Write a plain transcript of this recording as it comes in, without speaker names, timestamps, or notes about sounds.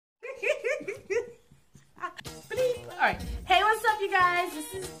guys,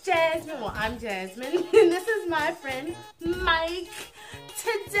 this is Jasmine. Well, I'm Jasmine, and this is my friend Mike.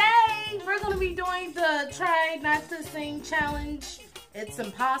 Today, we're going to be doing the try not to sing challenge. It's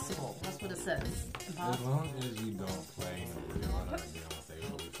impossible. That's what it says. Impossible. As long as you don't play Rihanna and Beyonce,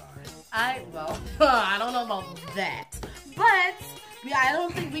 we'll be fine. I don't know about that. But, yeah, I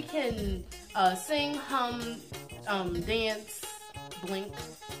don't think we can sing, hum, dance, blink,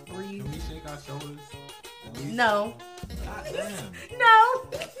 breathe. Can we shake our shoulders? No. God damn. No.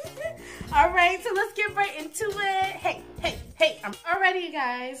 Alright, so let's get right into it. Hey. I'm already, you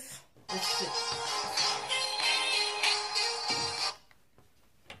guys. Let's do it.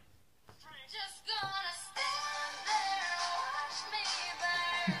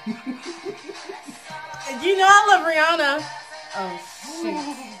 You know I love Rihanna. Oh,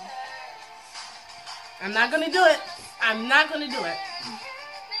 shoot. I'm not gonna do it. I'm not gonna do it.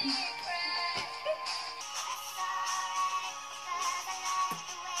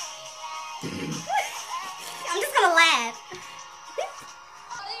 I'm just gonna laugh.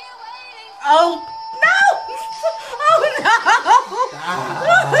 Oh, no! Oh, no!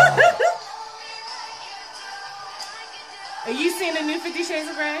 Are you seeing the new 50 Shades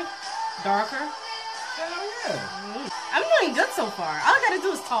of Grey? Darker? Hell yeah. I'm doing good so far. All I gotta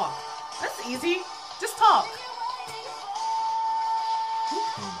do is talk. That's easy. Just talk.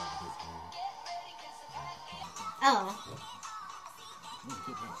 Oh.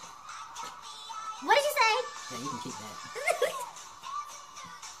 What did you say? Yeah, you can keep that.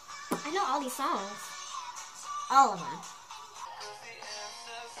 I know all these songs. All of them.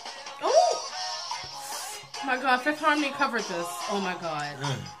 Oh! My God, Fifth Harmony covered this. Oh my God.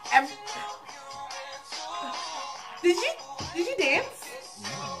 Did you dance? No,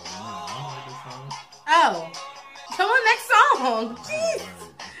 I don't like this song. Oh. Come on, next song. Jeez.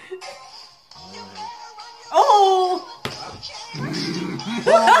 Oh!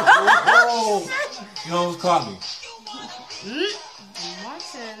 Oh. You almost caught me. I'm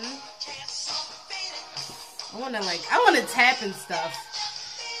watching. I wanna tap and stuff.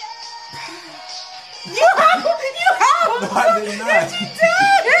 You have! No, I did not. Yes, you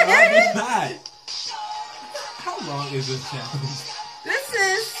did! No, I did not. How long is this challenge? This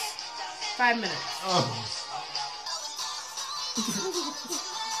is 5 minutes. Oh.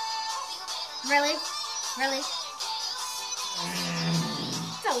 Really? Really?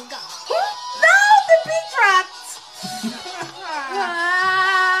 Don't go. No, the beat dropped. Oh.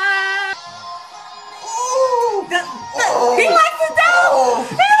 He likes the dough.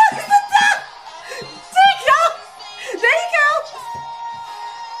 He likes the dough. There you go. There you go.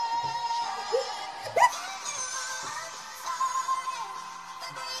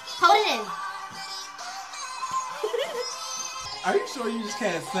 Hold it in. Are you sure you just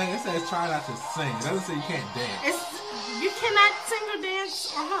can't sing? It says try not to sing. It doesn't say you can't dance. You cannot sing or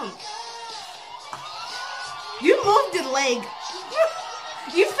dance or hum. You moved your leg.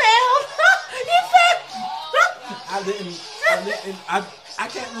 You failed. You failed. I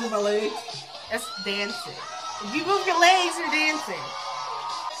can't move my legs. That's dancing. If you move your legs, you're dancing.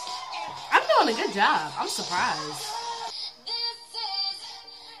 I'm doing a good job. I'm surprised.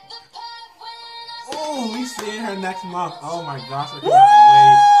 Oh, we seeing her next month. Oh my gosh, I Woo! cannot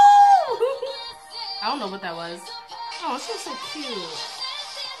wait. I don't know what that was. Oh, she's so cute.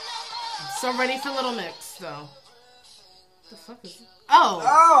 So ready for Little Mix, though. What the fuck is it? Oh!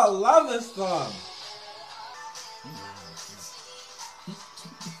 Oh, I love this song.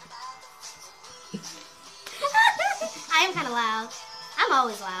 I am kind of loud. I'm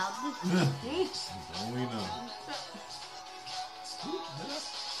always loud. Don't we know?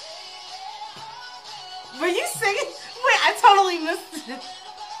 Were you singing? Wait, I totally missed it.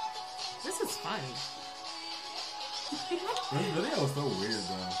 This is funny. This video is so weird,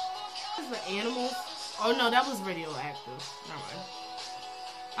 though. This is the animals. Oh no, that was radioactive. Never mind.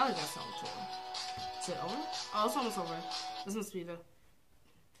 I like that song too. Is it over? Oh, it's almost over. This must be the.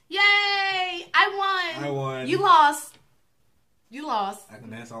 Yay! I won. I won. You lost. You lost. I can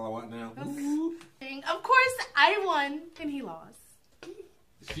dance all I want now. Of course, I won and he lost.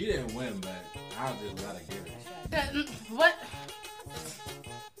 She didn't win, but I'll just let her get it. What?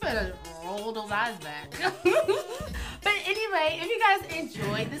 Better roll those eyes back. But anyway, if you guys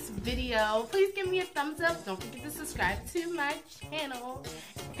enjoyed this video, please give me a thumbs up. Don't forget to subscribe to my channel.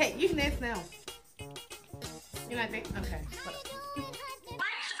 Hey, you can dance now. You're not dancing? Okay. Whatever.